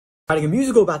writing a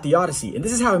musical about the Odyssey, and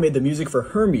this is how I made the music for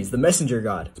Hermes, the messenger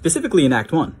god, specifically in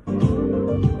Act 1.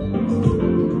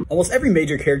 Almost every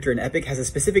major character in Epic has a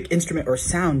specific instrument or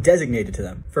sound designated to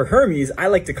them. For Hermes, I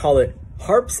like to call it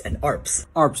harps and arps.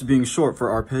 Arps being short for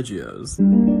arpeggios.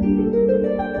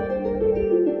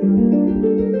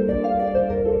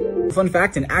 Fun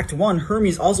fact, in Act 1,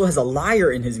 Hermes also has a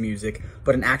lyre in his music,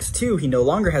 but in Act 2, he no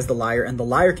longer has the lyre, and the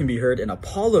lyre can be heard in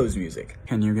Apollo's music.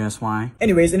 Can you guess why?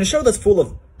 Anyways, in a show that's full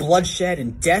of bloodshed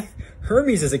and death,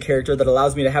 Hermes is a character that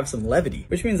allows me to have some levity,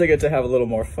 which means I get to have a little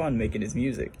more fun making his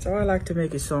music. So I like to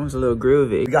make his songs a little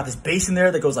groovy. We got this bass in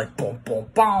there that goes like boom, boom,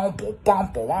 boom, boom,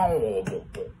 boom, boom, boom,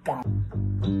 boom, boom.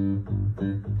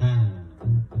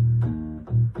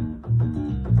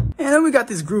 And then we got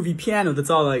this groovy piano that's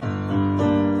all like...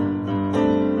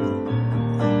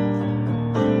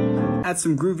 Add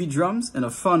some groovy drums and a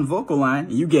fun vocal line,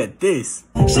 and you get this.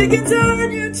 She can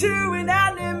turn you to an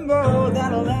animal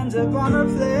that'll end up on her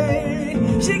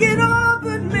plate. She can all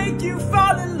but make you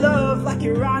fall in love like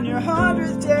you're on your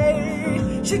 100th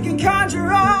day. She can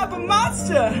conjure up a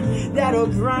monster that'll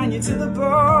grind you to the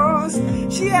bones.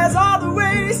 She has all the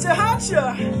ways to haunt you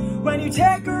when you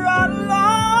take her on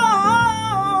along.